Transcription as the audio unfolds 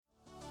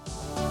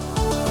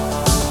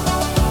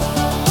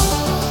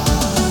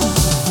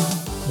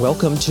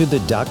Welcome to the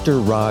Dr.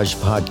 Raj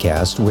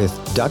podcast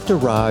with Dr.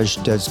 Raj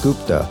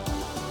Dasgupta,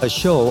 a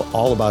show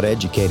all about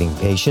educating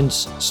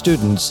patients,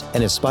 students,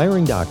 and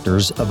aspiring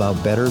doctors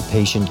about better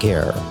patient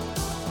care.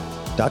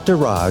 Dr.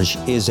 Raj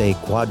is a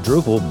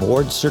quadruple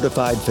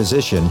board-certified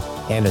physician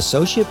and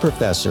associate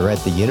professor at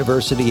the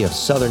University of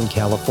Southern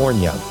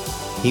California.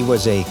 He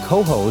was a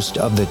co-host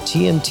of the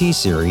TNT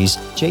series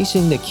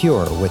Chasing the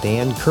Cure with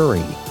Ann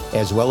Curry,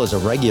 as well as a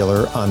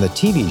regular on the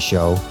TV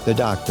show The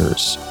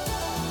Doctors.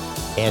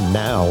 And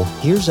now,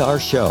 here's our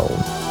show.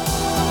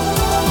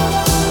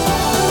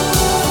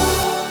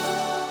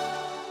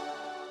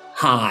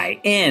 Hi,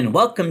 and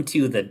welcome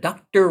to the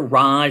Dr.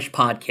 Raj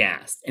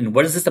podcast. And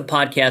what is this a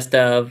podcast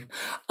of?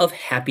 Of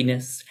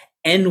happiness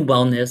and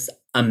wellness,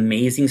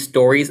 amazing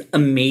stories,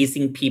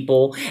 amazing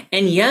people.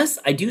 And yes,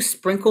 I do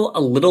sprinkle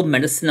a little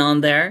medicine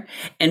on there.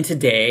 And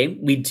today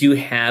we do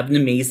have an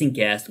amazing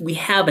guest. We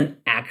have an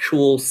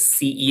actual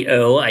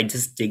CEO. I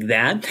just dig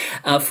that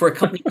for a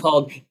company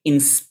called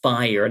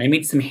Inspire. And I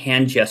made some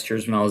hand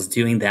gestures when I was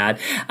doing that.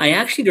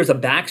 There's a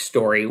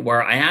backstory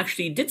where I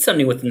actually did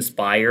something with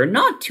Inspire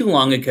not too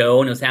long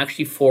ago. And it was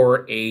actually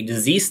for a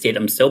disease state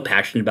I'm so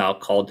passionate about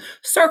called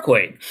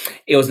sarcoid.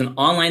 It was an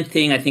online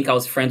thing. I think I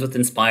was friends with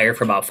Inspire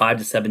for about 5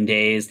 to 7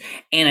 days.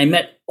 And I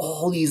met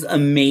all these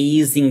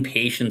amazing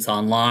patients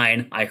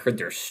online. I heard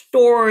their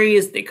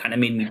stories. They kind of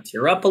made me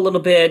tear up a little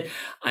bit.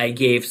 I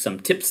gave some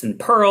tips and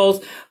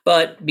pearls.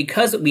 But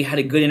because we had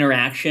a good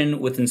interaction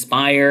with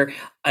Inspire,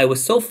 I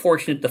was so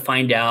fortunate to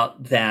find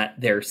out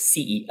that their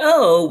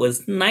CEO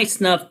was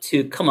nice enough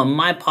to come on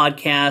my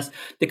podcast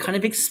to kind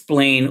of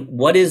explain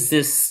what is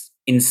this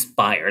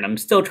Inspire. And I'm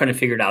still trying to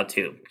figure it out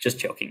too. Just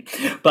joking.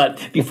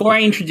 But before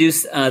I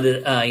introduce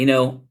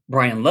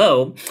Brian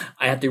Loew,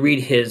 I have to read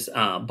his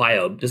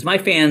bio. Because my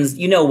fans,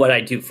 you know what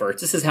I do first.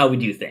 This is how we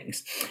do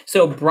things.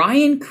 So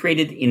Brian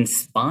created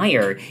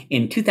Inspire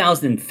in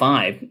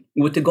 2005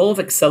 with the goal of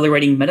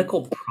accelerating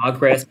medical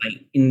progress by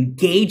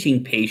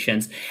engaging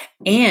patients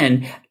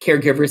and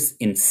caregivers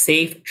in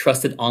safe,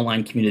 trusted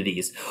online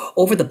communities.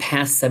 Over the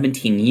past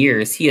 17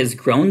 years, he has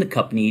grown the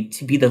company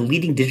to be the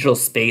leading digital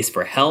space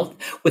for health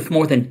with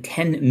more than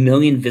 10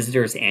 million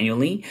visitors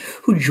annually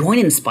who join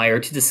Inspire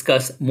to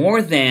discuss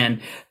more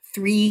than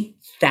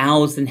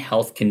 3,000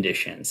 health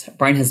conditions.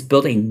 Brian has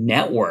built a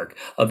network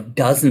of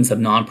dozens of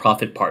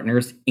nonprofit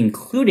partners,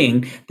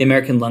 including the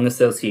American Lung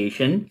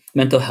Association,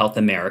 Mental Health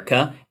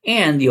America,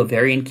 and the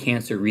Ovarian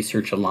Cancer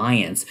Research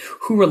Alliance,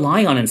 who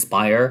rely on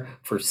Inspire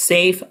for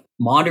safe,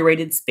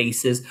 moderated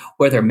spaces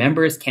where their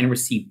members can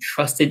receive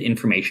trusted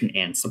information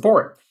and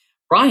support.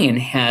 Brian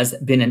has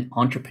been an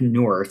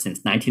entrepreneur since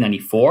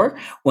 1994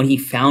 when he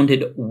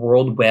founded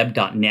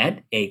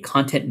WorldWeb.net, a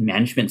content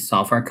management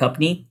software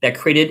company that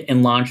created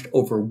and launched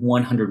over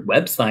 100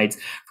 websites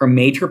for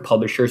major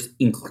publishers,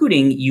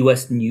 including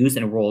U.S. News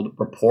and World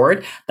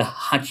Report, the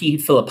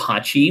Hachette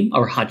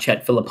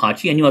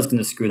Philippachi, I knew I was going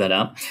to screw that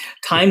up,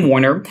 Time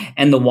Warner,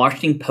 and the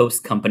Washington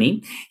Post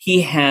Company.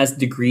 He has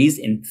degrees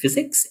in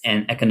physics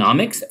and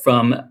economics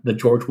from the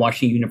George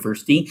Washington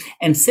University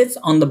and sits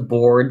on the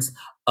boards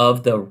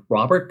of the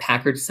Robert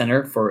Packard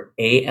Center for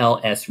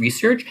ALS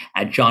Research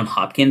at Johns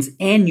Hopkins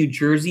and New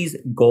Jersey's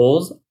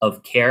Goals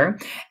of Care,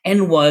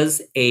 and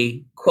was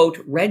a, quote,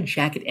 red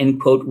jacket,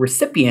 end quote,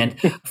 recipient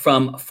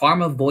from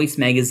Pharma Voice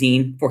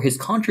magazine for his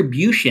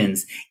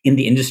contributions in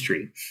the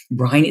industry.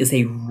 Brian is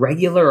a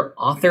regular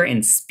author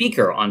and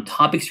speaker on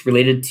topics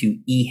related to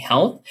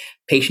e-health,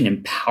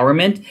 patient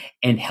empowerment,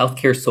 and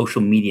healthcare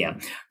social media.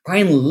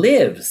 Brian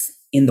lives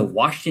in the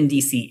Washington,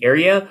 D.C.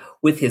 area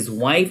with his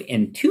wife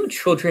and 2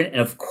 children,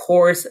 and of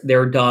course,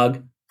 their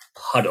dog,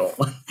 Puddle.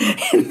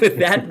 And with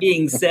that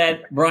being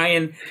said,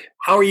 Brian,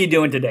 how are you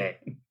doing today?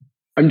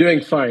 I'm doing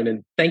fine,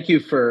 and thank you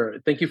for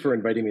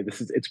inviting me.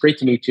 It's great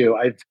to meet you.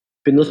 I've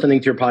been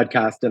listening to your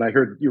podcast, and I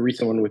heard your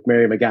recent one with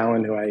Mary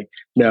McGowan, who I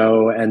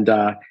know, and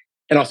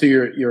also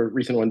your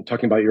recent one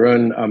talking about your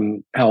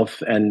own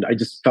health, and I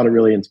just found it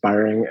really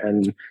inspiring,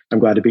 and I'm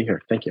glad to be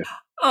here. Thank you.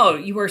 Oh,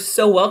 you are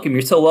so welcome.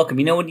 You're so welcome.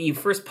 You know, when you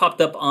first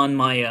popped up on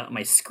my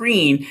my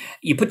screen,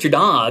 you put your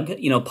dog,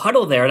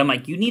 Puddle there, and I'm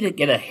like, you need to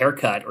get a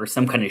haircut or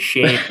some kind of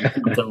shave or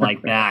something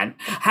like that.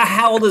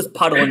 How old is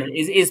Puddle? And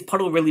is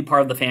Puddle really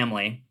part of the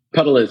family?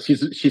 Puddle is.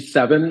 She's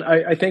 7,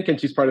 I think, and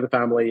she's part of the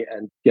family.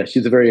 And yeah,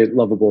 she's a very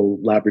lovable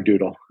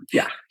Labradoodle.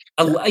 Yeah.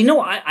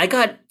 I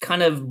got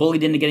kind of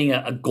bullied into getting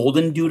a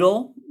golden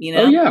doodle.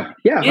 Oh yeah.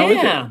 How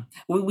is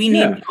it? We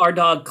named our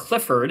dog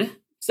Clifford.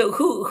 So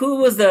who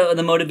was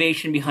the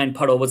motivation behind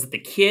Puddle? Was it the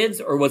kids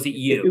or was it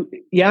you?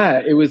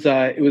 It was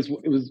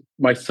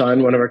my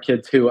son, one of our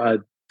kids, who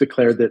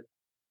declared that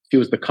she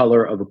was the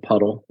color of a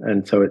puddle,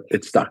 and so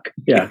it stuck.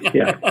 Yeah.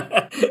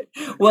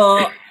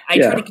 Well, I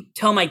try to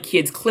tell my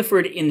kids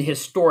Clifford in the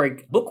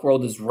historic book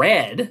world is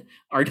red.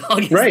 Our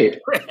dog is right.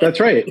 Red. That's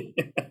right.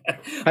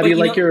 How do you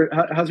like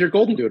how's your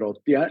golden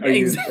doodle? Yeah,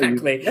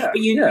 exactly.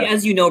 But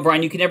as you know,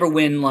 Brian, you can never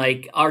win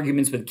like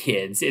arguments with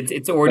kids.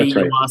 It's already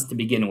lost to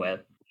begin with.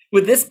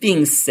 With this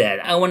being said,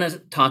 I want to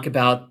talk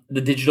about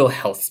the digital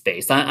health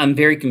space. I'm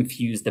very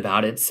confused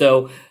about it.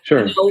 So,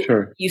 Sure,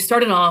 sure. you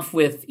started off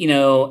with,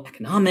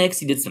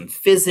 economics, you did some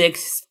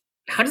physics.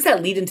 How does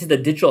that lead into the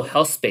digital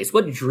health space?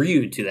 What drew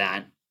you to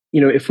that?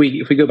 If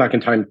we go back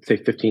in time, say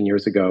 15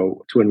 years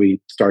ago to when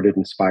we started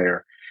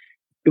Inspire,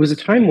 it was a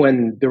time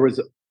when there was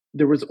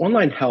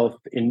online health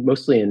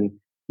mostly in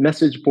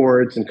message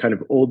boards and kind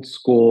of old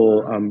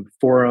school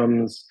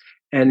forums,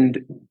 and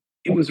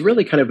it was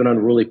really kind of an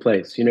unruly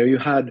place. You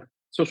had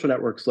social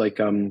networks like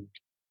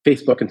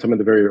Facebook and some of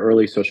the very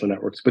early social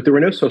networks, but there were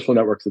no social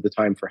networks at the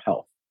time for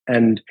health.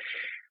 And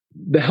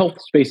the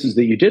health spaces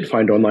that you did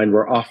find online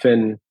were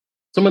often,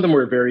 some of them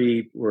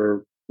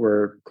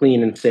were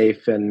clean and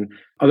safe, and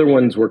other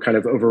ones were kind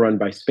of overrun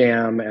by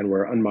spam and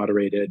were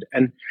unmoderated.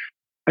 And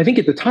I think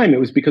at the time it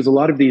was because a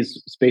lot of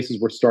these spaces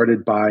were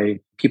started by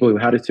people who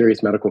had a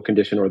serious medical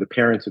condition or the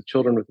parents of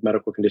children with a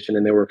medical condition,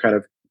 and they were kind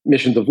of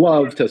missions of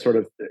love to sort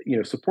of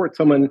support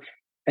someone.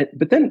 But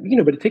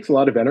it takes a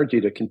lot of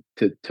energy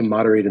to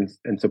moderate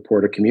and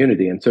support a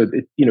community, and so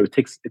it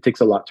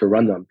takes a lot to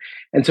run them.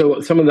 And so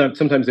some of them,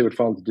 sometimes they would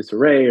fall into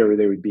disarray, or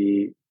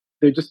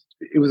they just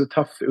it was a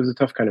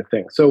tough kind of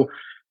thing. So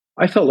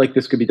I felt like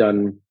this could be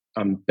done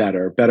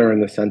better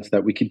in the sense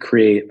that we could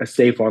create a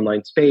safe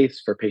online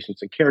space for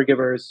patients and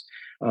caregivers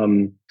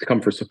to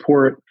come for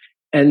support.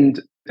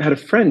 And had a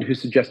friend who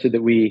suggested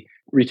that we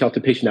reach out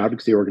to patient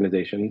advocacy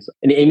organizations.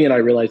 And Amy and I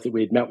realized that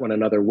we had met one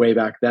another way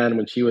back then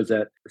when she was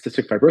at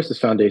Cystic Fibrosis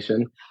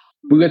Foundation.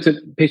 We went to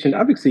patient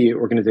advocacy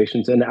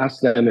organizations and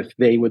asked them if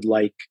they would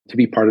like to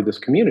be part of this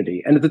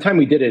community. And at the time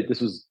we did it,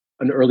 this was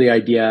an early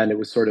idea, and it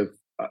was sort of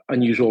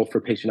unusual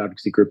for patient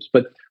advocacy groups.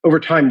 But over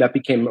time, that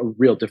became a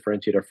real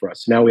differentiator for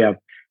us. Now we have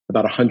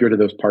about 100 of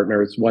those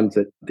partners, ones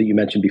that you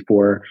mentioned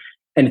before.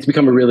 And it's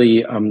become a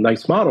really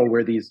nice model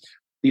where these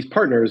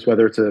partners,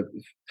 whether it's a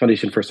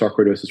Foundation for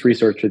Sarcoidosis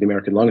Research or the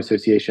American Lung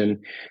Association,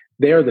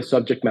 they are the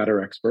subject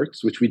matter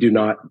experts, which we do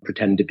not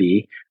pretend to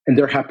be. And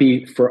they're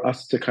happy for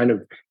us to kind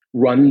of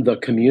run the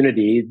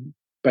community.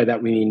 By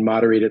that, we mean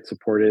moderate it,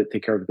 support it,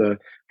 take care of the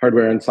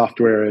hardware and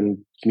software and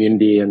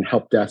community and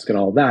help desk and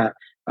all of that.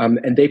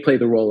 And they play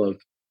the role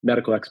of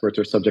medical experts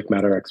or subject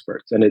matter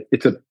experts. And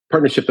it's a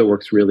partnership that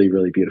works really,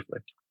 really beautifully.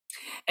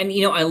 And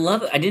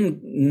I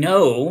didn't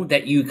know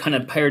that you kind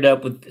of paired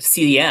up with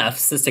CF,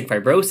 cystic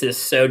fibrosis.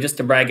 So just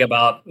to brag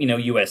about,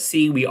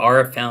 USC, we are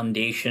a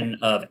foundation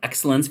of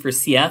excellence for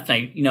CF.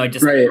 And I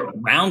just Right.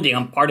 rounding,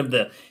 I'm part of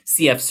the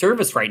CF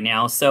service right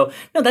now. So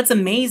no, that's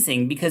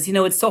amazing because,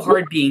 it's so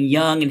hard being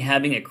young and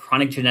having a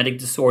chronic genetic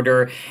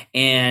disorder.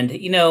 And,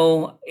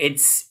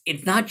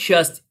 it's not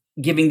just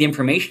giving the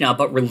information out,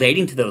 but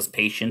relating to those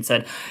patients.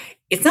 And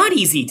it's not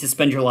easy to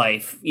spend your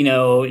life,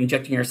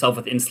 injecting yourself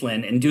with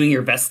insulin and doing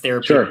your best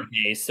therapy Sure. every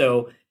day.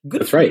 So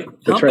good That's for right. your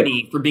That's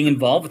company right. for being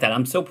involved with that.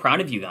 I'm so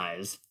proud of you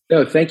guys.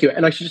 No, thank you.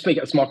 And I should just make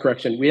a small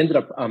correction. We ended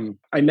up,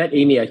 I met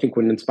Amy, I think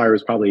when Inspire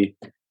was probably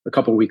a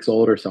couple of weeks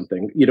old or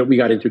something. We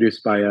got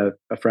introduced by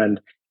a friend.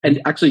 And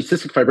actually,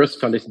 Cystic Fibrosis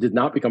Foundation did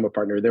not become a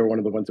partner. They were one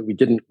of the ones that we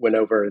didn't win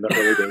over in the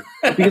early days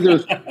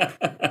because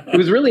it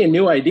was really a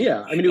new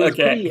idea. I mean, it was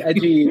pretty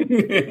edgy.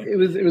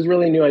 It was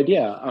really a new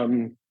idea.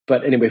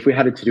 But anyway, if we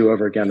had it to do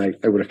over again,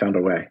 I would have found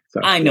a way.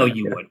 So I know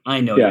you would. I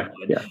know you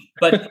would. Yeah.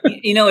 But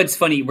it's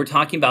funny. We're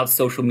talking about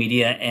social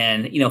media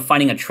and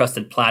finding a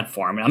trusted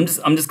platform. And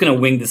I'm just going to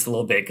wing this a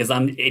little bit because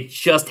it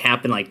just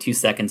happened like 2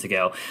 seconds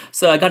ago.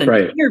 So I got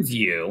an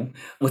interview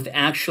with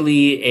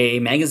actually a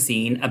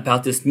magazine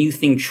about this new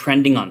thing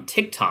trending on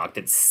TikTok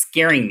that's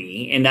scaring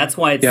me, and that's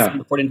why it's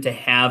important to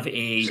have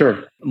a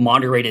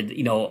moderated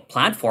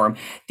platform.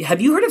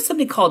 Have you heard of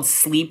something called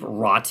sleep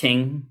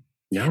rotting?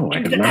 No, I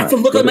have not. That's the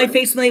look on my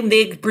face when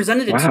they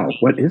presented it to me.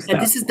 What is that? And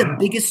this is the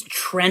biggest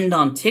trend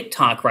on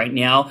TikTok right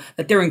now,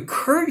 that they're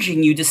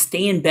encouraging you to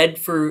stay in bed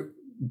for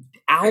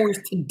hours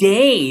to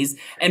days.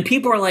 And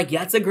people are like,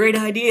 yeah, it's a great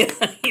idea.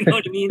 You know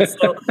what I mean?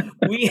 So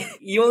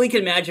you only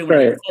can imagine what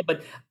I said,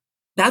 but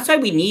that's why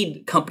we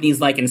need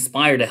companies like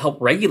Inspire to help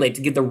regulate,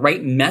 to get the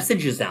right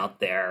messages out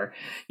there.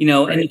 And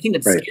the thing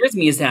that scares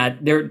me is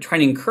that they're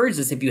trying to encourage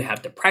this. If you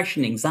have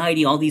depression,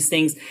 anxiety, all these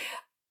things,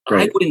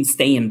 I wouldn't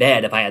stay in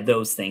bed if I had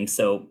those things.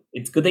 So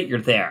it's good that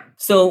you're there.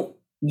 So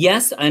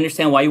yes, I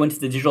understand why you went to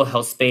the digital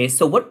health space.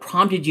 So what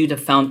prompted you to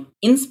found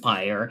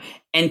Inspire?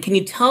 And can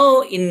you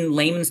tell in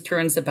layman's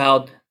terms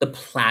about the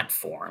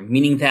platform?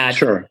 Meaning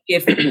that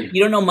if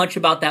you don't know much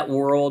about that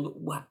world,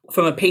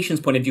 from a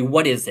patient's point of view,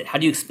 what is it? How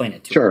do you explain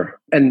it to them?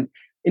 And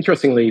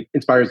interestingly,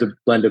 Inspire is a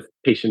blend of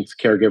patients,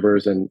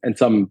 caregivers, and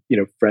some,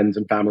 friends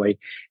and family.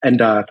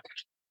 And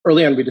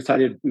early on, we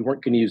decided we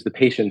weren't going to use the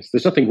patients.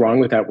 There's nothing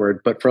wrong with that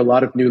word, but for a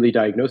lot of newly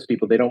diagnosed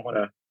people, they don't want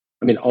to.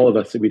 I mean, all of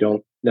us, we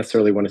don't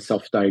necessarily want to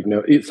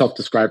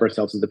self-describe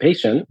ourselves as a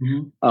patient.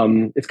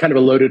 Mm-hmm. It's kind of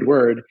a loaded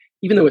word,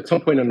 even though at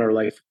some point in our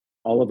life,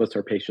 all of us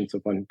are patients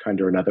of one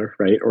kind or another,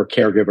 right? Or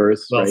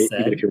caregivers, right?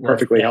 Even if you're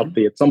perfectly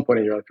healthy, at some point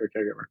in your life, you're a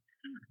caregiver.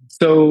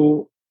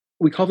 So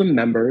we call them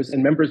members,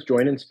 and members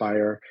join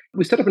Inspire.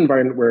 We set up an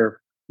environment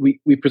where we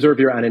preserve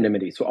your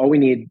anonymity. So all we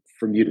need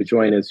from you to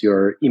join is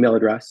your email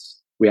address.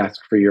 We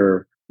ask for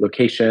your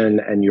location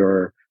and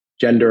your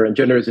gender, and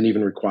gender isn't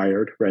even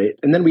required, right?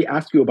 And then we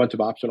ask you a bunch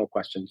of optional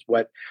questions.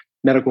 What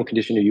medical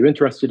condition are you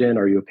interested in?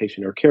 Are you a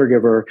patient or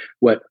caregiver?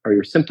 What are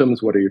your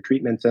symptoms? What are your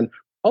treatments? And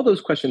all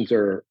those questions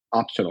are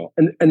optional.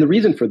 And the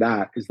reason for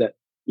that is that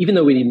even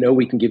though we know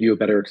we can give you a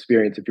better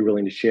experience if you're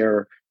willing to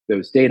share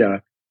those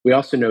data, we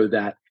also know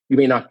that you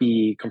may not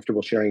be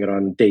comfortable sharing it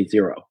on day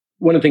zero.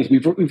 One of the things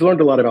we've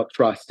learned a lot about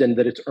trust, and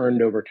that it's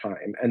earned over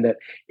time, and that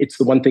it's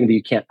the one thing that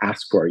you can't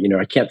ask for.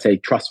 I can't say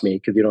trust me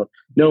because you don't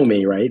know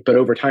me, right? But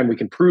over time, we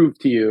can prove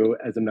to you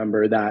as a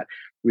member that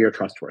we are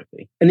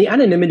trustworthy. And the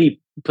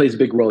anonymity plays a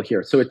big role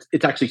here. So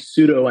it's actually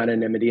pseudo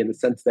anonymity in the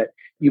sense that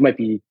you might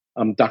be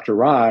Dr.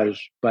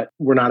 Raj, but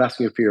we're not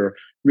asking you for your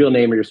real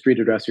name or your street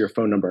address or your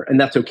phone number. And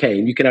that's okay.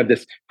 And you can have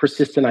this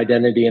persistent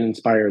identity and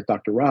inspire as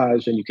Dr.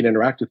 Raj, and you can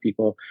interact with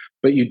people,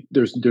 but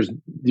there's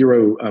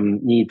zero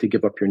need to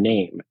give up your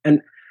name.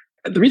 And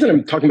the reason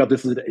I'm talking about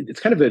this is that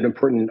it's kind of an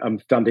important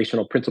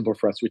foundational principle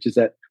for us, which is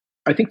that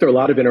I think there are a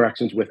lot of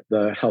interactions with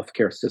the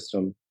healthcare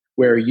system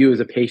where you as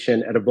a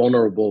patient at a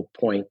vulnerable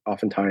point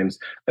oftentimes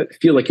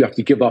feel like you have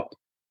to give up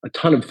a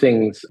ton of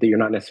things that you're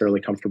not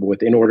necessarily comfortable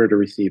with in order to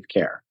receive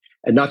care.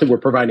 And not that we're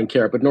providing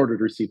care, but in order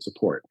to receive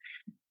support.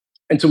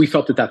 And so we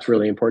felt that that's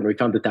really important. We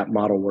found that that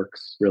model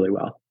works really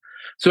well.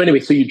 So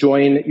anyway, so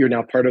you're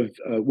now part of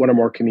one or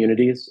more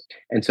communities.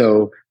 And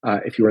so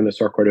if you were in the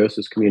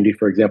sarcoidosis community,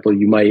 for example,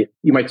 you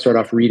might start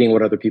off reading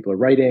what other people are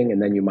writing,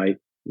 and then you might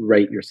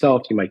write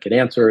yourself. You might get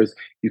answers.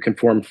 You can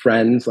form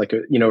friends, like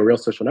a real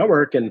social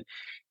network. And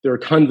there are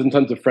tons and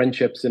tons of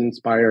friendships in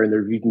Inspire, and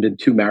there have even been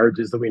 2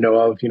 marriages that we know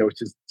of,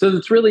 which is, so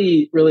it's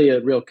really, really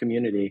a real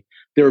community.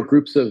 There are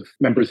groups of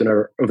members in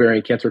our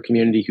ovarian cancer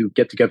community who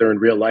get together in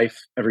real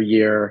life every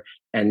year.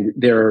 And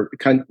there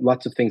are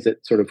lots of things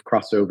that sort of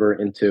cross over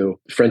into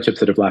friendships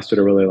that have lasted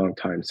a really long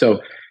time.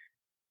 So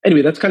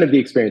anyway, that's kind of the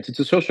experience. It's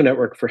a social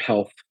network for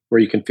health where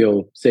you can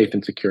feel safe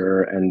and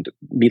secure and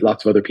meet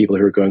lots of other people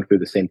who are going through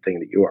the same thing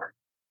that you are.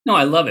 No,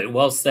 I love it.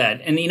 Well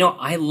said. And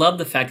I love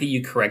the fact that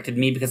you corrected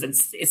me, because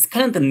it's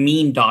kind of the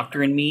mean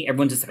doctor in me.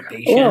 Everyone's just like a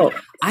patient. Oh,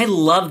 I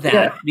love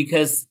that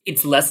because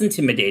it's less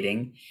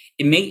intimidating.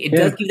 It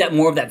does give that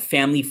more of that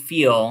family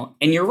feel.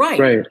 And you're right.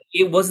 Right.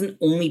 It wasn't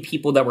only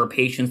people that were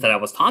patients that I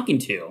was talking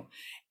to.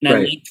 And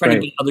I trying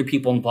to get other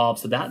people involved.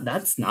 So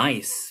that's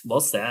nice. Well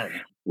said.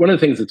 One of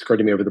the things that's occurred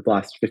to me over the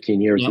last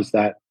 15 years is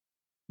that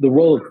the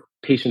role of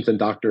patients and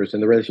doctors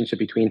and the relationship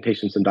between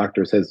patients and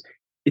doctors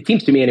it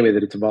seems to me anyway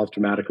that it's evolved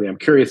dramatically. I'm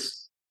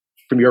curious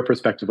from your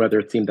perspective whether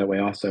it seemed that way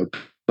also.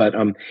 But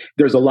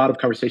there's a lot of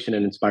conversation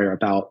in Inspire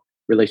about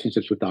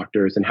relationships with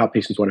doctors and how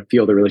patients want to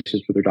feel their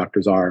relationships with their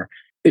doctors are.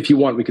 If you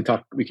want, we could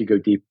go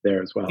deep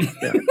there as well.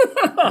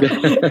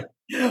 Yeah.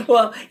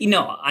 Well,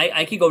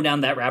 I could go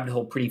down that rabbit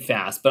hole pretty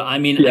fast, but I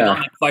got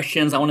my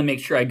questions. I want to make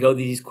sure I go to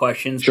these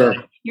questions. Sure.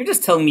 You're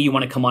just telling me you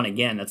want to come on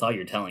again. That's all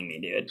you're telling me,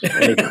 dude.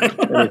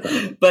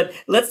 Anytime. But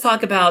let's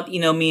talk about,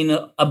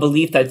 a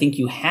belief that I think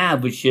you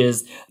have, which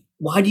is,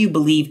 why do you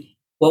believe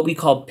what we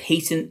call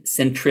patient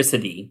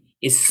centricity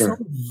is so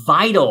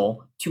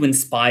vital to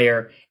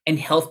Inspire and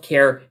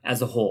healthcare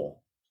as a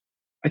whole?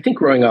 I think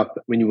growing up,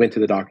 when you went to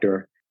the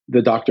doctor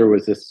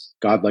was this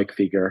godlike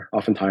figure,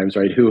 oftentimes,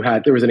 right?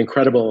 There was an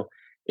incredible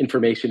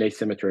information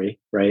asymmetry,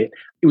 right?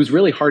 It was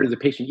really hard as a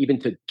patient even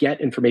to get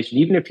information,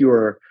 even if you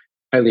were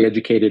highly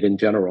educated in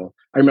general.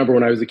 I remember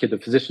when I was a kid, the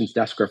physician's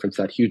desk reference,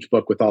 that huge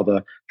book with all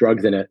the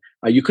drugs in it,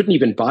 you couldn't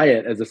even buy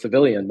it as a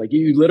civilian. Like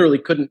you literally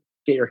couldn't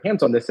get your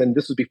hands on this. And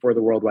this was before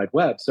the World Wide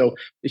Web. So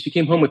if you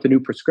came home with a new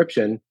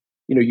prescription,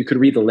 you could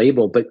read the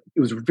label, but it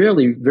was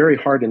really very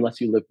hard unless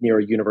you lived near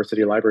a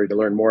university library to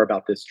learn more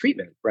about this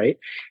treatment, right?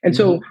 And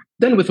so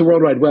then with the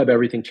World Wide Web,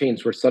 everything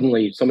changed, where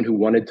suddenly someone who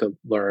wanted to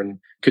learn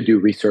could do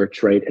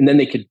research, right? And then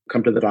they could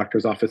come to the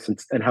doctor's office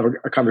and have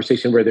a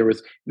conversation where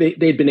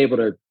they'd been able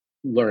to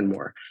learn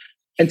more.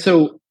 And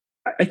so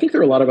I think there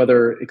are a lot of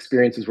other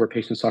experiences where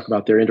patients talk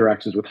about their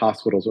interactions with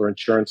hospitals or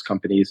insurance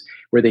companies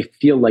where they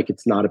feel like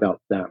it's not about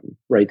them,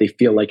 right? They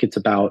feel like it's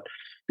about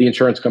the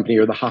insurance company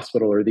or the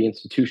hospital or the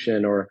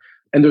institution,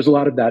 and there's a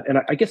lot of that. And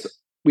I guess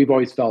we've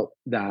always felt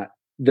that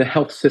the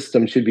health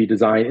system should be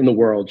designed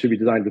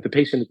with the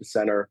patient at the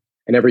center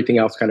and everything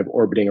else kind of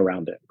orbiting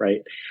around it, right?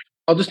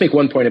 I'll just make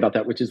one point about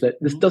that, which is that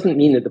this doesn't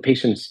mean that the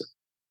patients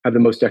have the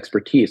most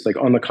expertise. Like,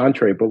 on the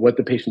contrary, but what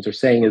the patients are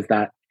saying is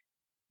that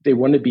they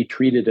want to be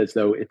treated as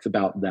though it's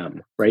about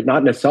them, right?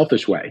 Not in a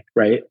selfish way,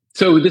 right?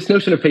 So this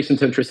notion of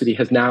patient centricity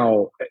has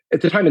now,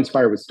 at the time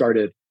Inspire was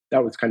started,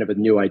 that was kind of a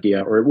new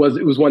idea, or it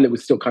was one that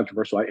was still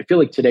controversial. I feel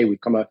like today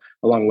we've come a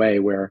long way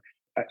where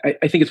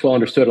I think it's well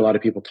understood. A lot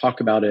of people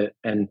talk about it,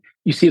 and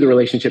you see the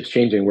relationships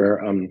changing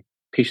where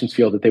patients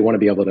feel that they want to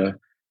be able to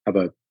have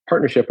a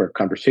partnership or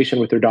conversation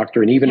with their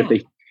doctor. And even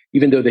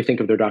though they think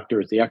of their doctor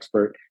as the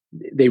expert,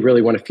 they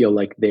really want to feel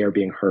like they are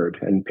being heard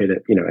and paid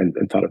it,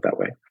 and thought of that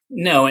way.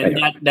 No, and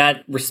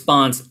that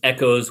response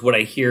echoes what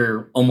I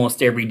hear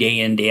almost every day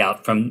in, day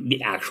out from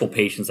the actual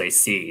patients I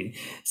see.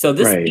 So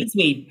this leads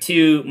me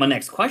to my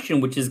next question,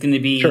 which is going to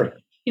be,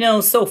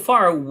 so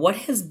far, what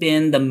has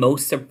been the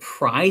most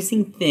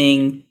surprising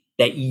thing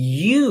that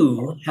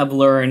you have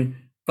learned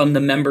from the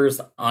members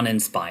on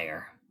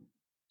Inspire?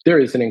 There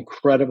is an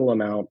incredible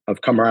amount of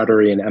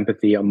camaraderie and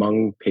empathy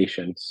among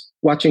patients.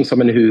 Watching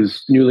someone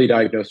who's newly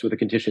diagnosed with a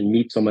condition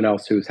meet someone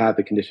else who's had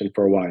the condition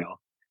for a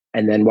while,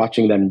 and then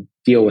watching them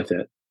deal with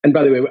it. And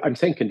by the way, I'm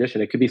saying condition,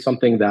 it could be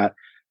something that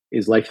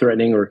is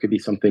life-threatening, or it could be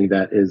something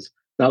that is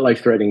not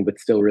life-threatening, but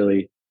still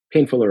really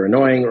painful or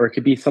annoying, or it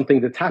could be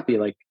something that's happy,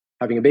 like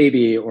having a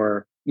baby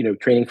or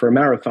training for a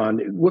marathon.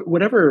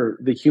 Whatever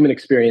the human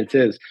experience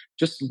is,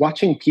 just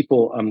watching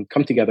people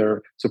come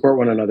together, support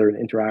one another, and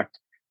interact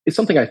is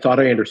something I thought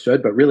I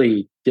understood, but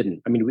really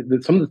didn't. I mean,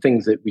 some of the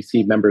things that we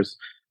see members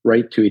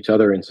write to each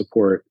other in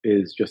support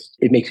is just,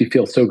 it makes you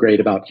feel so great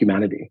about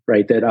humanity,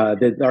 right? That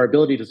our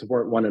ability to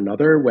support one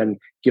another when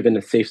given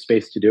a safe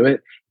space to do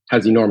it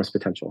has enormous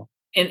potential.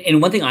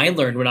 And one thing I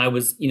learned when I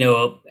was,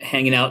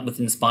 hanging out with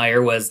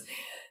Inspire was,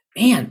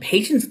 man,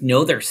 patients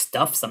know their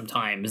stuff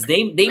sometimes.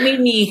 They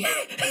made me,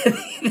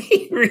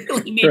 they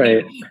really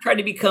made me try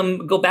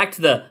to go back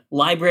to the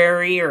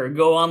library or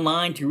go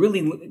online to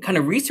really kind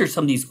of research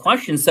some of these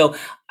questions. So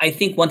I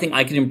think one thing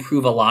I could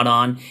improve a lot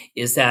on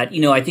is that,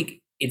 I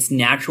think it's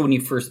natural when you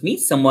first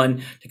meet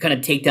someone to kind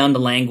of take down the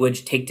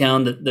language, take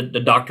down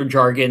the doctor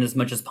jargon as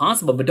much as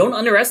possible, but don't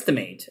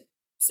underestimate.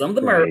 Some of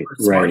them are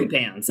smarty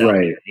pants out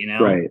there,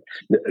 Right.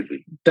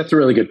 That's a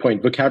really good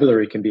point.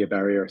 Vocabulary can be a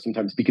barrier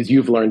sometimes because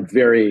you've learned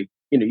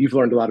you've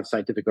learned a lot of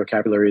scientific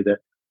vocabulary that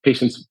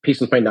patients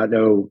might not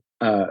know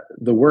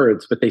the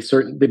words, but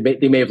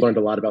they may have learned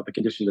a lot about the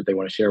condition that they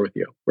want to share with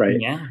you, right?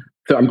 Yeah.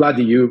 So I'm glad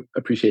that you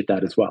appreciate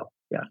that as well.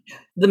 Yeah.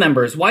 The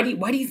members, why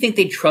do you think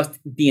they trust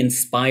the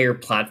Inspire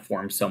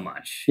platform so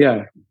much?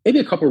 Yeah, maybe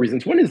a couple of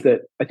reasons. One is that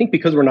I think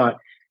because we're not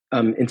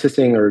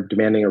insisting or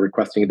demanding or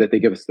requesting that they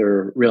give us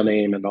their real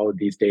name and all of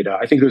these data,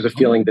 I think there's a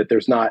feeling that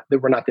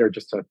we're not there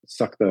just to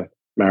suck the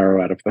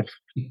marrow out of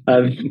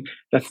them.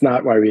 That's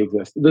not why we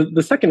exist.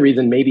 The second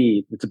reason,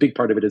 maybe it's a big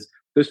part of it, is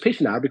those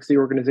patient advocacy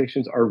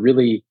organizations are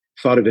really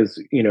thought of as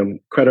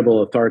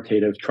credible,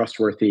 authoritative,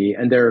 trustworthy,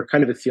 and they're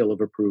kind of a seal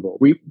of approval.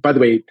 By the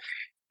way,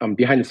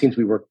 behind the scenes,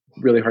 we work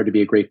really hard to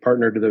be a great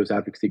partner to those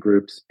advocacy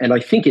groups. And I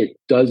think it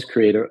does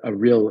create a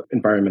real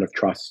environment of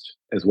trust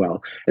as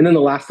well. And then the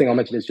last thing I'll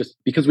mention is just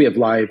because we have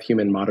live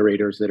human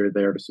moderators that are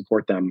there to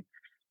support them,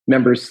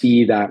 members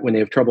see that when they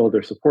have trouble,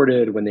 they're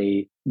supported. When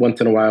they,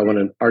 once in a while, when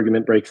an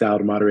argument breaks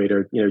out, a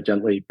moderator,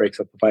 gently breaks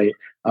up the fight.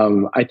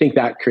 I think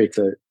that creates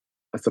a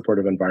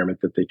supportive environment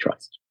that they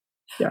trust.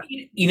 Yeah.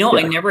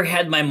 I never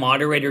had my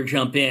moderator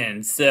jump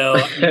in, so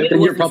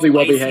you're probably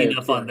well behaved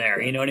enough on there.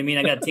 You know what I mean?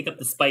 I got to take up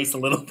the spice a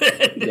little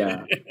bit.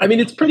 Yeah. I mean,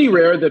 it's pretty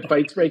rare that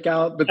fights break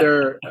out, but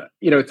they're,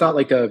 it's not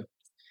like a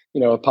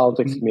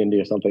politics community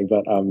or something,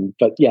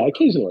 but yeah,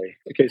 occasionally.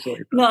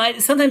 No,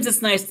 sometimes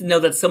it's nice to know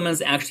that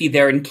someone's actually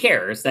there and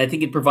cares. I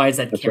think it provides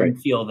that caring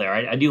feel there.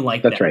 I do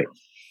like that. That's right.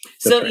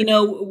 So,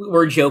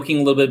 we're joking a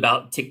little bit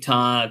about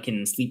TikTok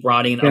and sleep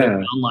rotting and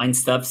other online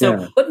stuff.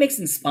 So what makes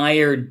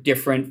Inspire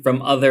different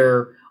from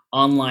other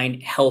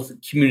online health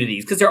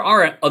communities? Because there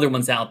are other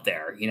ones out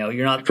there,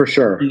 you're not for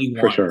sure.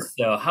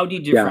 So how do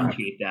you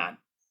differentiate that?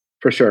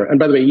 For sure. And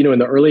by the way, in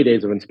the early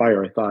days of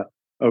Inspire, I thought,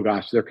 oh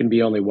gosh, there can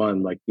be only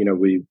one, like,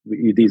 we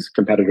these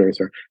competitors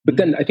are, but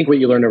then I think what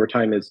you learn over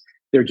time is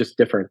they're just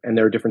different, and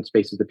there are different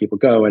spaces that people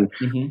go. And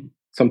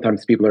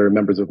sometimes people are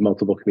members of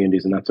multiple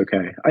communities, and that's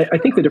okay. I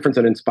think the difference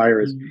in Inspire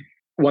is,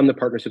 one, the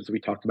partnerships that we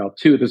talked about.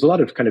 Two, there's a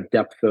lot of kind of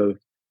depth of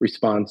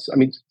response. I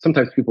mean,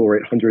 sometimes people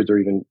write hundreds or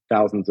even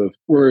thousands of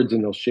words,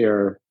 and they'll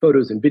share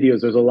photos and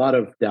videos. There's a lot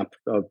of depth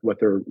of what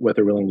they're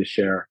willing to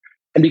share.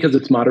 And because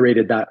it's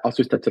moderated, that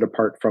also sets it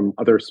apart from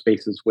other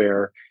spaces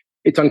where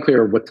it's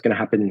unclear what's going to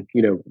happen,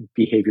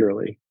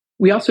 behaviorally.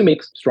 We also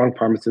make strong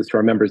promises to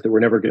our members that we're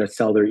never going to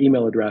sell their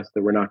email address,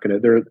 that we're not going to,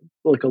 there's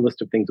like a list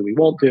of things that we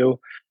won't do.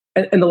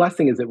 And the last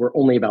thing is that we're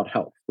only about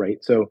health, right?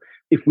 So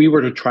if we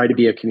were to try to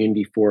be a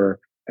community for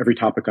every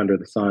topic under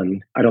the sun,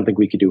 I don't think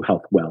we could do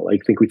health well. I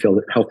think we feel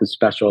that health is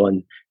special,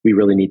 and we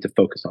really need to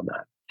focus on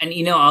that. And,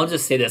 I'll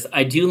just say this.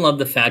 I do love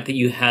the fact that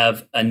you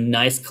have a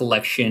nice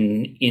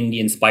collection in the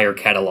Inspire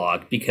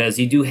catalog, because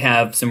you do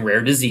have some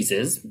rare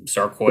diseases,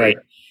 sarcoid. Right.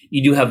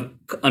 You do have,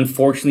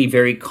 unfortunately,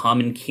 very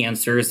common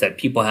cancers that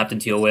people have to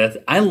deal with.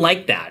 I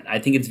like that. I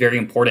think it's very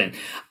important.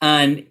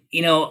 And,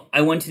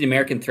 I went to the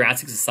American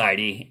Thoracic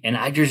Society, and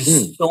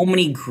there's so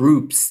many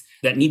groups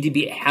that need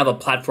to have a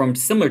platform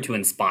similar to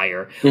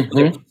Inspire,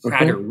 whether it's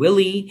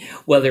Prader-Willi,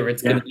 whether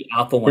it's going to be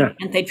alpha-1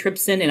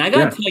 antitrypsin. And I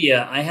got to tell you,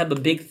 I have a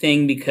big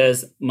thing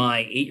because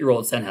my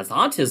 8-year-old son has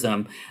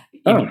autism.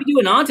 If you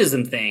do an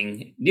autism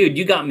thing, dude,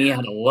 you got me out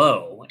of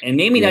Loew. And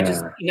maybe not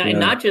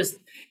just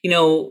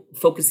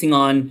focusing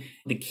on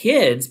the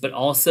kids, but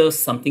also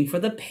something for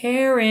the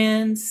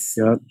parents.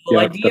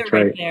 Idea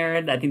right there.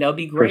 I think that would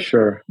be great.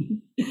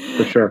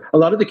 For sure. A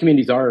lot of the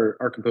communities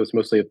are composed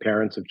mostly of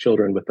parents of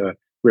children with a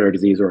rare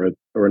disease or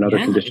another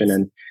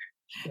condition.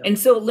 And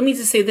so let me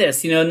just say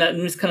this, and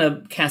just kind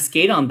of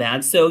cascade on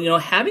that. So,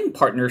 having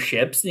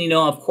partnerships,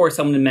 of course,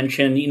 I'm going to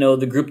mention,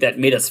 the group that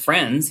made us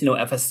friends,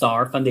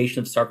 FSR, Foundation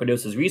of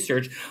Sarcoidosis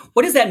Research.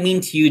 What does that mean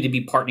to you to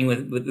be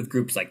partnering with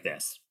groups like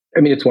this?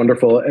 I mean, it's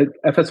wonderful.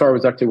 FSR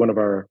was actually one of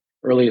our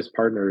earliest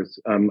partners.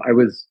 I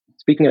was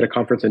speaking at a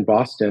conference in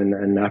Boston,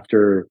 and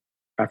after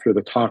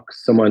the talk,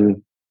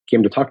 someone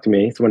came to talk to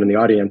me, someone in the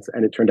audience,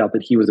 and it turned out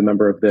that he was a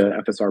member of the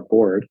FSR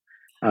board.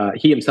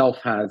 He himself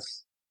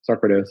has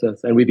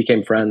sarcoidosis, and we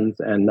became friends.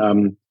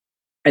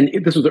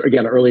 This was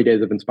again early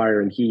days of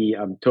Inspire, and he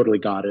totally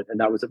got it, and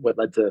that was what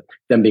led to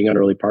them being an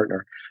early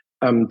partner.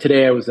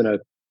 Today, I was in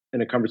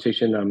a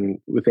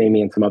conversation with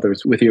Amy and some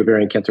others with the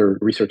Ovarian Cancer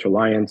Research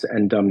Alliance,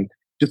 and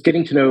just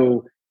getting to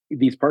know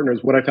these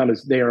partners. What I found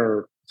is they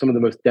are some of the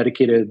most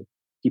dedicated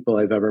people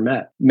I've ever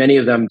met. Many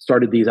of them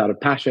started these out of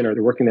passion, or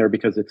they're working there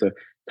because it's a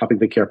topic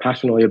they care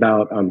passionately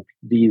about.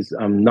 These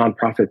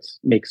nonprofits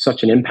make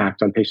such an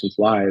impact on patients'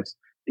 lives.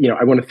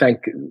 I want to thank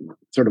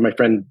sort of my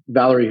friend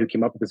Valerie, who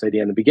came up with this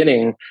idea in the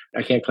beginning.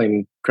 I can't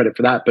claim credit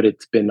for that, but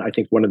it's been, I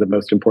think, one of the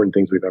most important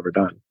things we've ever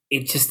done.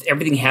 It just,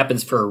 everything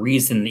happens for a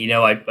reason.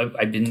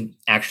 I've been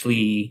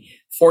actually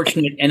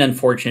fortunate and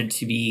unfortunate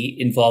to be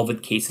involved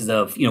with cases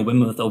of,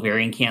 women with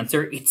ovarian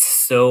cancer. It's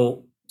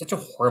such a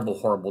horrible,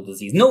 horrible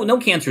disease. No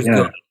cancer is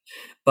good.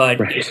 But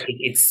right.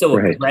 it's so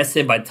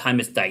aggressive. By the time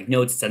it's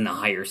diagnosed, it's in a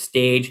higher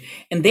stage,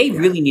 and they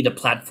really need a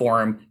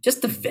platform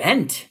just to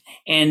vent.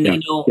 And I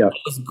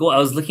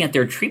was looking at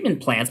their treatment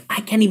plans.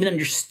 I can't even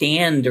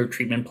understand their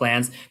treatment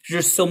plans because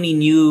there's so many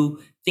new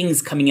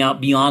things coming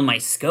out beyond my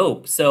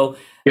scope. So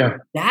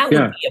that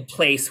would be a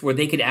place where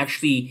they could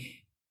actually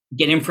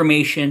get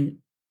information,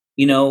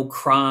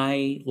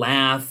 cry,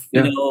 laugh,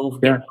 get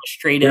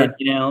frustrated,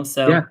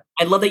 So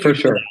I love that you're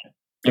doing that.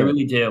 I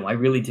really do. I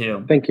really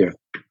do. Thank you.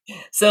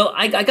 So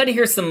I got to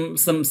hear some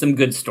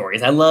good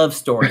stories. I love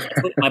stories.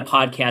 That's what my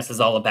podcast is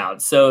all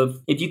about. So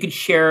if you could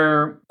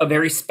share a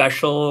very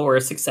special or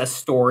a success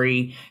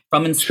story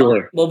from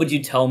Inspire, what would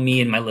you tell me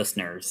and my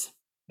listeners?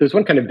 There's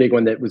one kind of big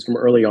one that was from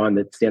early on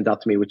that stands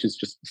out to me, which is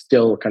just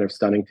still kind of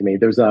stunning to me.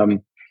 There's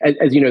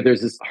as you know,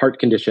 there's this heart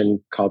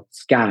condition called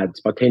SCAD,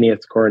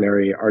 spontaneous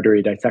coronary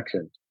artery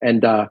dissection,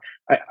 and I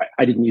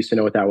didn't used to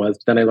know what that was.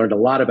 But then I learned a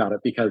lot about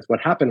it because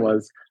what happened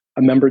was,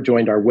 a member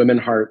joined our Women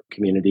Heart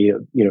community,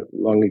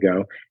 long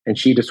ago, and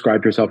she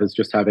described herself as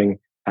just having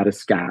had a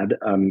SCAD,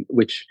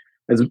 which,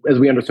 as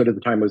we understood at the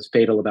time, was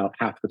fatal about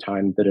half the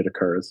time that it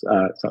occurs,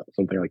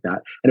 something like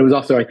that. And it was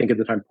also, I think, at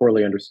the time,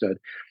 poorly understood.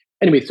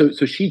 Anyway, so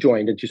she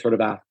joined, and she sort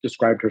of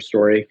described her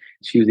story.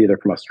 She was either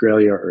from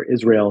Australia or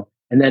Israel,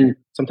 and then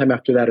sometime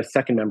after that, a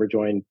second member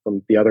joined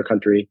from the other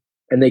country,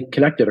 and they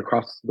connected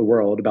across the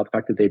world about the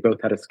fact that they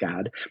both had a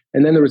SCAD.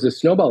 And then there was a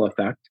snowball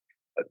effect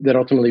that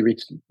ultimately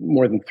reached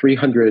more than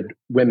 300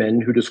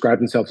 women who described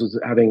themselves as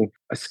having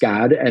a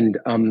SCAD. And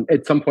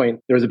at some point,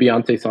 there was a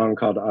Beyonce song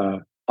called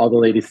All the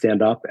Ladies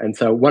Stand Up. And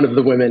so one of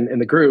the women in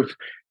the group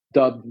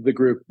dubbed the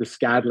group the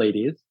SCAD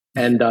Ladies.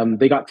 And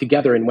they got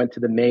together and went to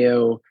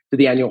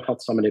the annual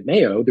health summit at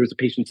Mayo. There was a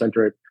patient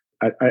center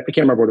I can't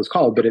remember what it was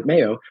called, but at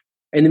Mayo.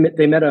 And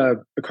they met a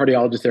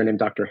cardiologist there named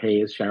Dr.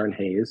 Hayes, Sharon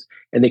Hayes,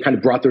 and they kind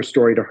of brought their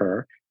story to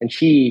her. And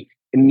she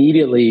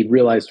immediately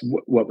realized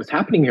what was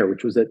happening here,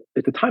 which was that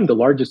at the time, the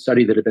largest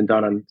study that had been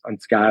done on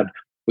SCAD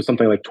was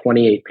something like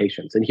 28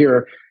 patients. And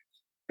here,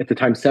 at the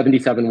time,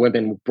 77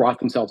 women brought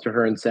themselves to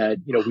her and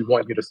said, we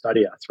want you to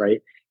study us, right?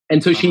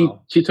 And so she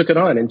took it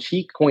on, and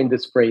she coined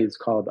this phrase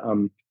called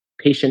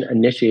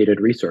patient-initiated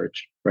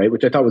research, right?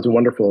 Which I thought was a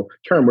wonderful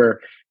term,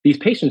 where these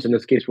patients, in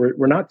this case,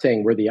 were not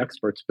saying we're the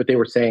experts, but they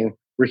were saying,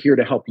 we're here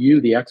to help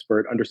you, the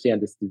expert,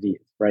 understand this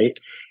disease, right?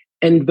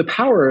 And the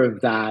power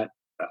of that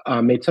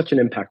made such an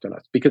impact on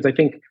us, because I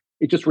think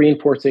it just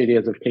reinforced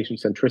ideas of patient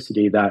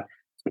centricity, that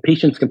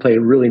patients can play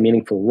a really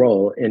meaningful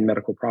role in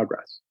medical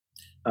progress.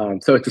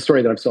 So it's a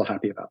story that I'm still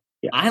happy about.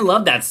 Yeah. I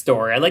love that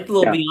story. I like the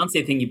little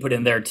Beyonce thing you put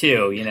in there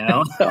too.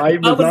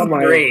 That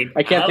was great.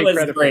 I can't take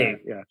credit for that.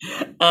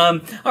 Yeah.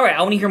 All right.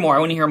 I want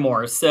to hear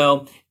more.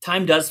 So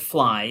time does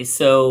fly.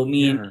 So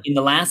in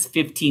the last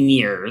 15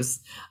 years,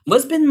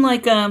 what's been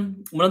like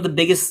one of the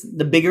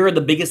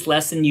biggest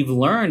lesson you've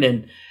learned,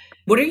 and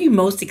what are you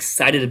most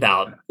excited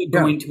about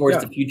going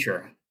towards the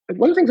future?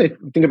 One of the things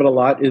I think about a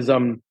lot is,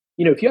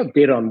 if you have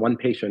data on one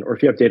patient, or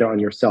if you have data on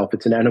yourself,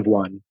 it's an N of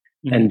one.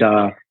 Mm-hmm.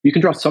 And you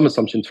can draw some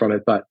assumptions from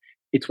it, but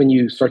it's when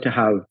you start to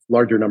have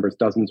larger numbers,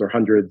 dozens or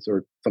hundreds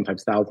or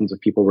sometimes thousands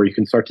of people, where you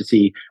can start to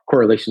see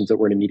correlations that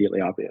weren't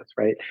immediately obvious,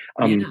 right?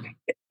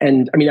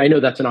 And I mean, I know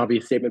that's an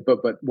obvious statement,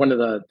 but one of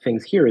the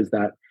things here is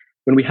that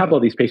when we have all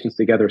these patients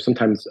together,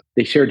 sometimes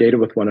they share data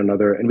with one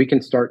another, and they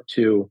can start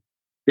to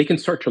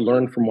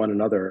learn from one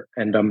another.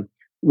 And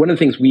one of the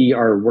things we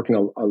are working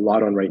a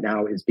lot on right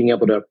now is being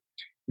able to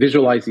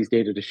visualize these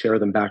data to share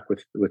them back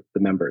with the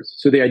members.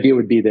 So the idea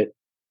would be that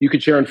you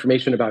could share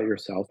information about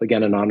yourself,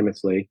 again,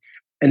 anonymously,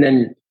 and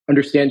then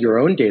understand your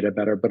own data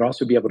better, but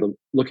also be able to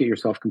look at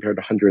yourself compared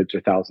to hundreds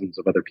or thousands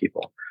of other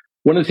people.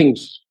 One of the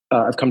things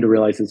I've come to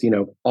realize is,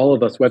 all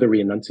of us, whether we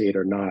enunciate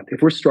or not,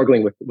 if we're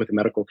struggling with a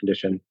medical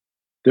condition,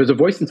 there's a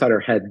voice inside our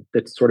head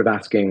that's sort of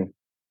asking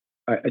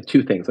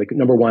two things. Like,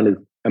 number one is,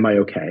 am I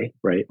okay,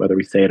 right? Whether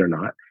we say it or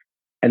not.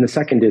 And the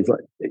second is,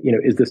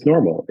 is this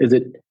normal? Is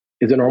it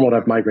Is it normal to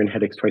have migraine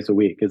headaches twice a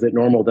week? Is it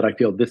normal that I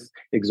feel this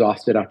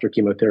exhausted after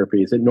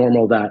chemotherapy? Is it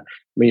normal that,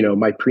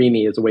 my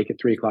preemie is awake at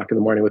 3 o'clock in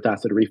the morning with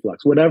acid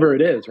reflux? Whatever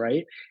it is,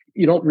 right?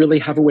 You don't really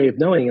have a way of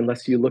knowing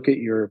unless you look at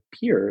your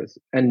peers.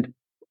 And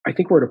I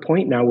think we're at a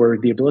point now where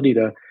the ability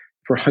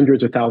for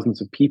hundreds or thousands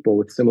of people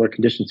with similar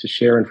conditions to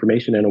share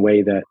information in a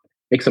way that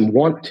makes them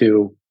want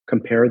to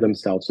compare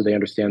themselves so they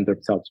understand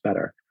themselves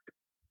better.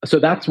 So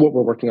that's what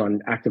we're working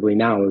on actively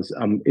now is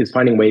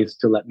finding ways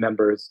to let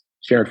members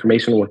share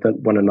information with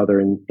one another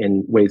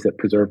in ways that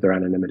preserve their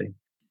anonymity.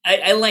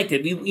 I liked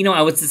it.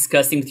 I was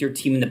discussing with your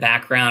team in the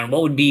background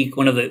what would be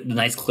one of the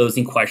nice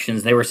closing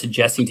questions. They were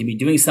suggesting to be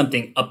doing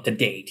something up to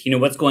date.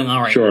 What's going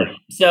on right now.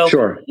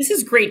 So this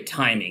is great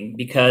timing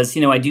because,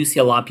 I do see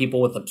a lot of people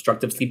with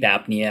obstructive sleep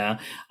apnea.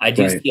 I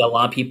do see a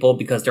lot of people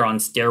because they're on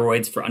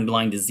steroids for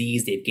underlying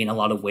disease. They've gained a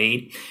lot of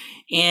weight.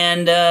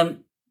 And a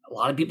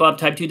lot of people have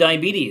type 2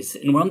 diabetes.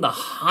 And one of the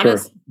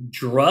hottest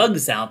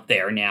drugs out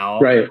there now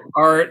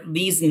are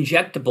these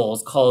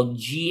injectables called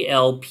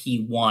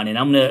GLP-1. And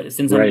I'm going to,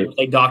 since I'm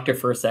a doctor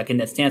for a second,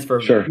 that stands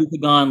for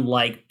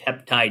glucagon-like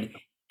peptide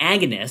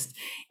agonist.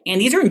 And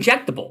these are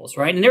injectables,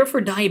 right? And they're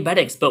for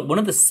diabetics. But one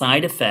of the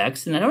side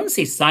effects, and I don't want to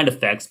say side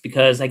effects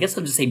because I guess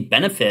I'll just say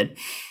benefit,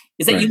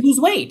 is that you lose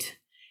weight.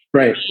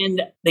 Right.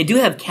 And they do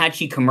have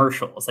catchy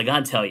commercials, I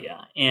got to tell you.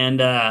 And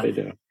they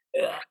do.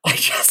 I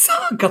just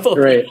saw a couple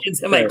of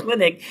patients in my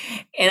clinic,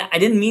 and I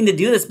didn't mean to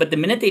do this, but the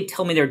minute they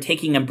told me they're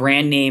taking a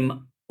brand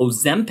name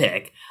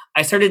Ozempic,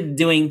 I started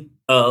doing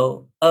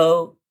Ozempic.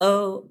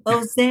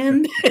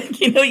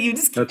 You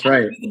just that's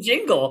right. The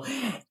jingle.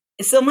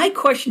 So my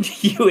question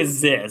to you is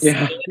this.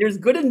 There's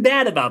good and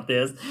bad about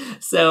this.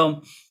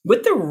 So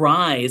with the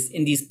rise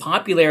in these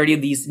popularity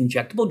of these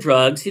injectable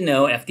drugs,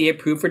 FDA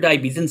approved for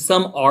diabetes, and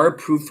some are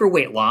approved for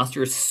weight loss.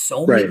 There's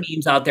so many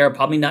memes out there,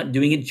 probably not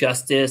doing it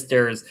justice.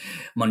 There's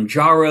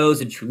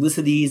Mounjaros and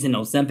Trulicities and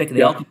Ozempic.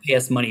 They all can pay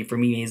us money for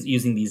me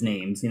using these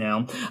names,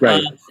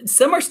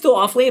 some are still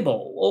off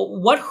label.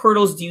 Well, what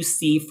hurdles do you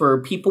see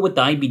for people with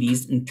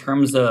diabetes in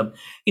terms of,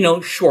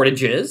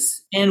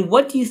 shortages? And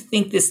what do you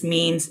think this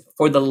means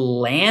for the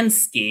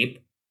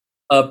landscape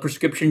of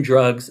prescription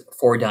drugs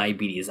for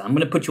diabetes? I'm going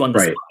to put you on the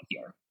spot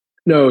here.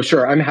 No,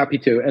 sure. I'm happy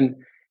to. And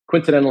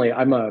coincidentally,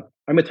 I'm a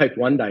type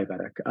 1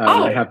 diabetic.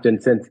 I have been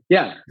since,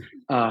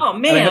 oh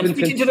man, I'm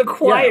speaking to the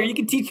choir. You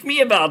can teach me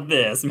about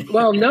this.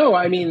 Well, no,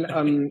 I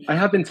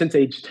have been since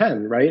age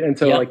 10, right? And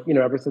so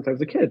ever since I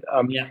was a kid.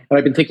 And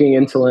I've been taking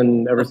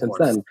insulin ever since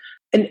then.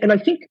 And I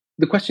think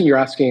the question you're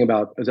asking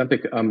about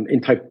Ozempic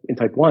in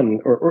type 1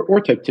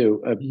 or type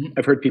 2,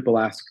 I've heard people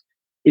ask,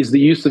 is the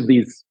use of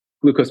these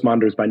glucose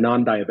monitors by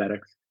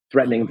non-diabetics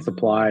threatening the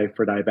supply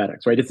for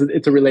diabetics, right?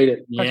 It's a related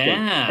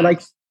question.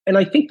 And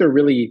I think there are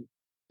really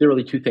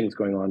two things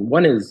going on.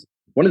 One is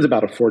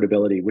about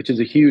affordability, which is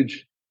a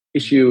huge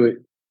issue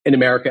in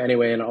America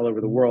anyway, and all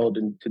over the world,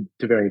 and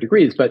to varying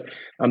degrees. But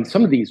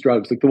some of these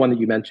drugs, like the one that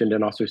you mentioned,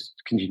 and also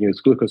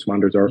continuous glucose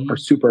monitors, are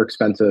super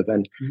expensive.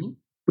 And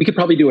we could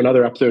probably do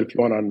another episode if you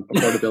want on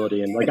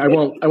affordability. And I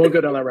won't go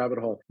down that rabbit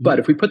hole. But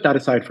if we put that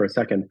aside for a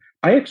second,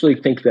 I actually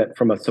think that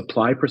from a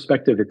supply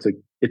perspective,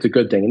 it's a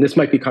good thing. And this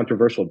might be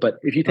controversial, but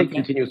if you take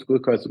continuous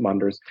glucose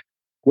monitors,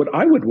 what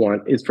I would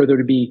want is for there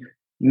to be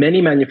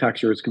many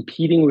manufacturers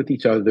competing with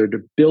each other to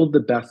build the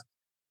best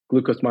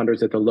glucose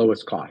monitors at the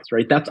lowest cost,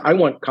 right? I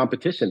want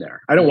competition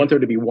there. I don't want there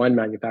to be one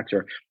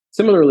manufacturer.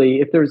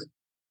 Similarly, if there's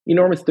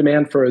enormous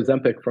demand for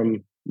Ozempic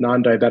from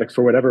non-diabetics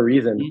for whatever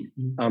reason,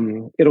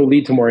 it'll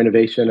lead to more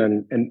innovation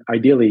and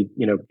ideally,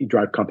 you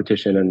drive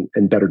competition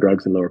and better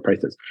drugs and lower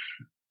prices.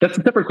 That's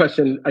a separate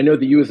question. I know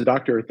that you as a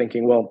doctor are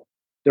thinking, well,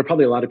 there are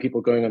probably a lot of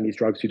people going on these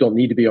drugs who don't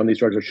need to be on these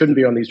drugs or shouldn't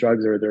be on these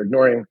drugs, or they're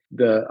ignoring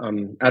the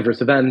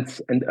adverse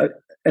events.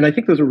 And I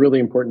think those are really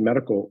important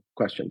medical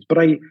questions. But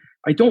I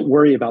don't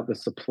worry about the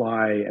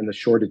supply and the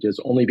shortages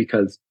only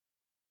because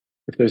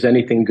if there's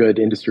anything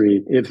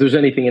industry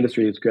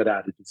is good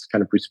at, it's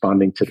kind of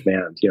responding to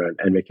demand,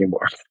 and making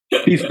more.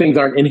 These things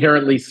aren't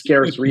inherently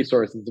scarce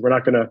resources. We're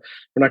not gonna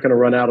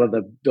run out of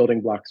the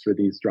building blocks for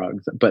these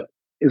drugs. But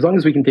as long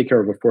as we can take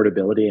care of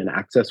affordability and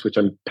access, which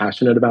I'm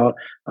passionate about,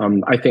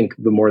 I think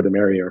the more the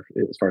merrier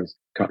as far as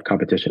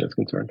competition is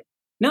concerned.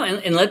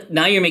 No,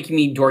 now you're making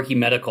me dorky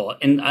medical.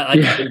 And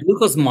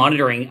glucose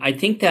monitoring, I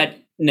think that,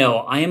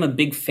 I am a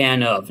big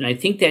fan of. And I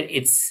think that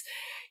it's,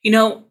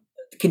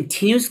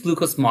 continuous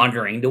glucose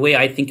monitoring, the way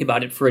I think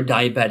about it for a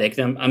diabetic,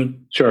 and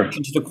I'm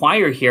preaching to the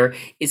choir here,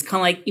 is kind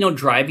of like,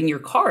 driving your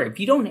car. If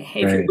your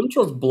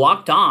windshield's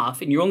blocked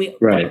off and you're only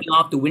wiping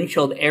off the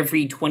windshield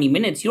every 20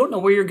 minutes, you don't know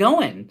where you're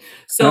going.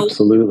 So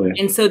absolutely.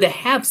 And so to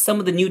have some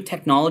of the new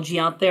technology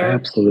out there,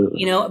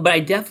 absolutely. But I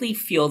definitely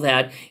feel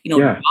that,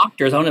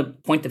 doctors, I want to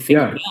point the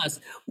finger at us.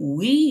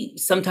 We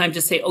sometimes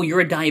just say, oh, you're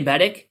a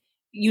diabetic,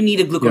 you need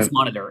a glucose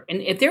monitor. And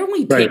if they're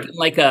only taking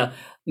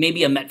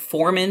maybe a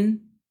metformin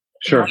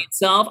by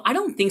itself, I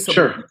don't think so.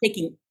 But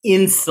taking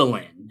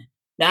insulin,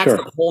 that's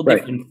a whole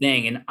different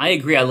thing. And I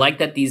agree. I like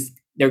that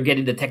they're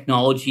getting the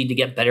technology to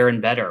get better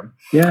and better.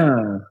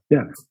 Yeah.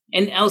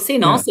 And I was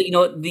saying also,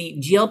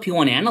 the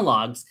GLP-1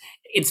 analogs,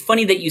 it's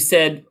funny that you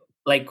said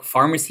like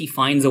pharmacy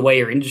finds a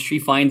way or industry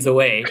finds a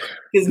way.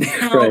 Because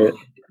now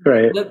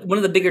right. one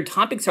of the bigger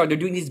topics are they're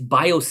doing these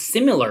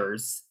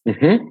biosimilars,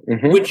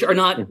 Mm-hmm. which are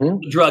not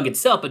the drug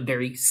itself, but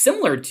very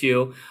similar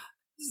to.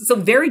 So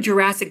very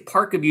Jurassic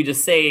Park of you to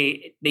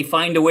say they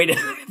find a way to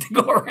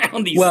go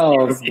around these.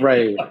 Well,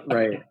 right.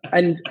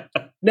 And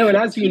no, and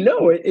as you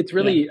know, it's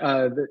really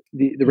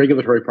the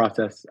regulatory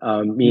process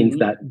means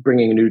that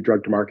bringing a new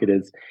drug to market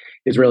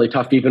is really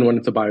tough, even when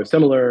it's a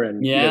biosimilar.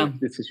 And you know,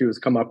 this issue has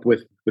come up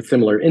with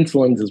similar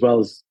insulins, as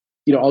well as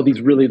all these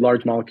really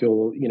large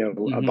molecule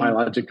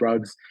biologic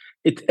drugs.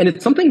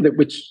 It's something that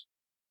which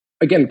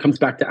again comes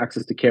back to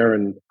access to care.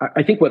 And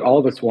I think what all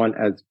of us want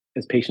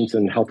as patients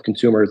and health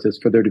consumers is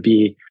for there to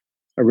be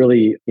a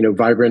really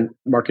vibrant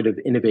market of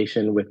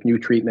innovation with new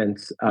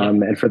treatments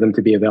and for them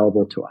to be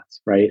available to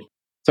us, right?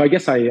 So I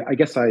guess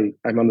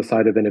I'm on the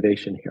side of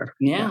innovation here.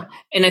 Yeah.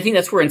 And I think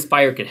that's where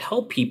Inspire could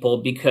help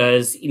people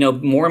because,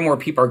 more and more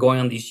people are going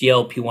on these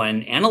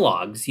GLP-1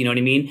 analogs, you know what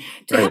I mean?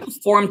 To have a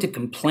forum to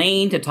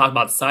complain, to talk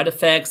about side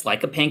effects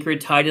like a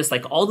pancreatitis,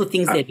 like all the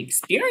things they've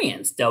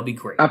experienced, that would be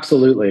great.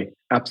 Absolutely.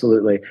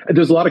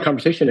 There's a lot of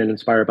conversation in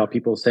Inspire about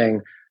people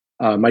saying,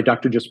 my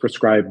doctor just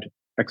prescribed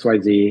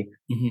XYZ.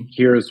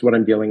 Here's what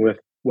I'm dealing with.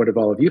 What have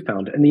all of you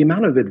found? And the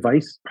amount of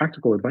advice,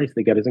 practical advice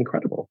they get is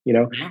incredible,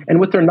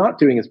 And what they're not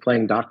doing is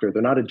playing doctor.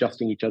 They're not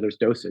adjusting each other's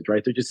dosage,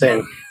 right? They're just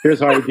saying,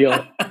 here's how I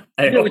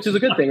deal, which is a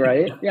good thing,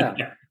 right? Yeah.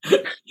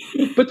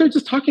 But they're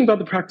just talking about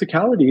the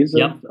practicalities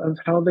of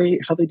how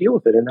they deal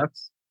with it. And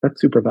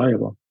that's super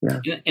valuable. Yeah.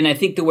 And I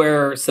think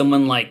where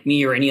someone like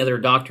me or any other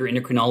doctor,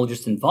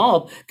 endocrinologist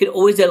involved could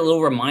always get a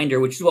little reminder,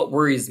 which is what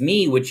worries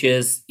me, which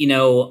is,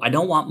 I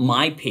don't want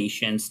my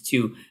patients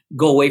to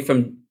go away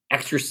from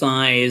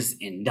exercise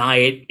and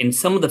diet and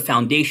some of the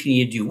foundation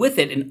you do with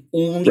it and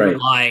only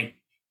rely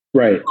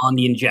on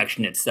the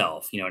injection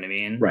itself. You know what I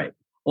mean? Right.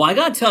 Well, I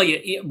got to tell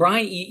you,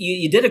 Brian,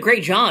 you did a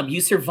great job.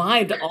 You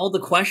survived all the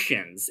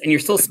questions and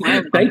you're still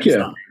smiling. Thank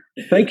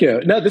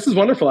you. No, this is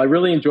wonderful. I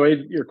really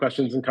enjoyed your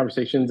questions and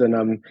conversations.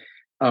 And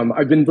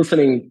I've been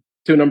listening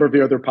to a number of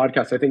your other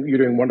podcasts. I think you're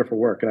doing wonderful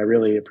work and I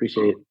really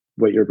appreciate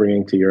what you're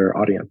bringing to your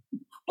audience.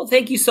 Well,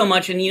 thank you so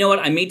much. And you know what?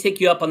 I may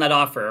take you up on that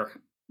offer.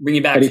 Bring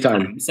you back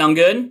anytime. Sound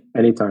good?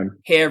 Anytime.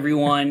 Hey,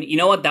 everyone. You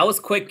know what? That was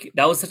quick.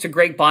 That was such a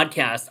great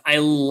podcast. I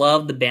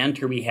love the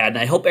banter we had, and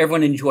I hope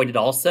everyone enjoyed it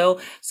also.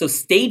 So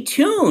stay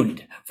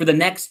tuned for the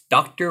next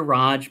Dr.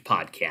 Raj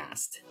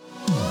podcast.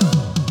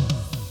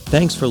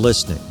 Thanks for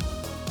listening.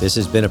 This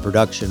has been a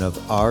production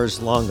of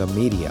Ars Longa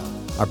Media.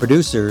 Our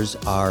producers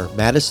are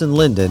Madison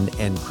Linden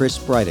and Chris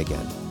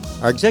Brightigan.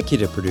 Our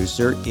executive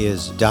producer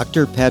is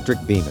Dr. Patrick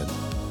Beeman.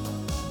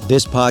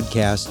 This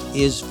podcast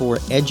is for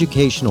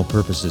educational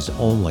purposes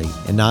only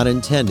and not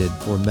intended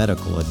for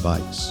medical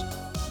advice.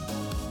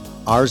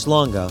 Ars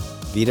Longa,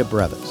 Vita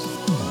Brevis.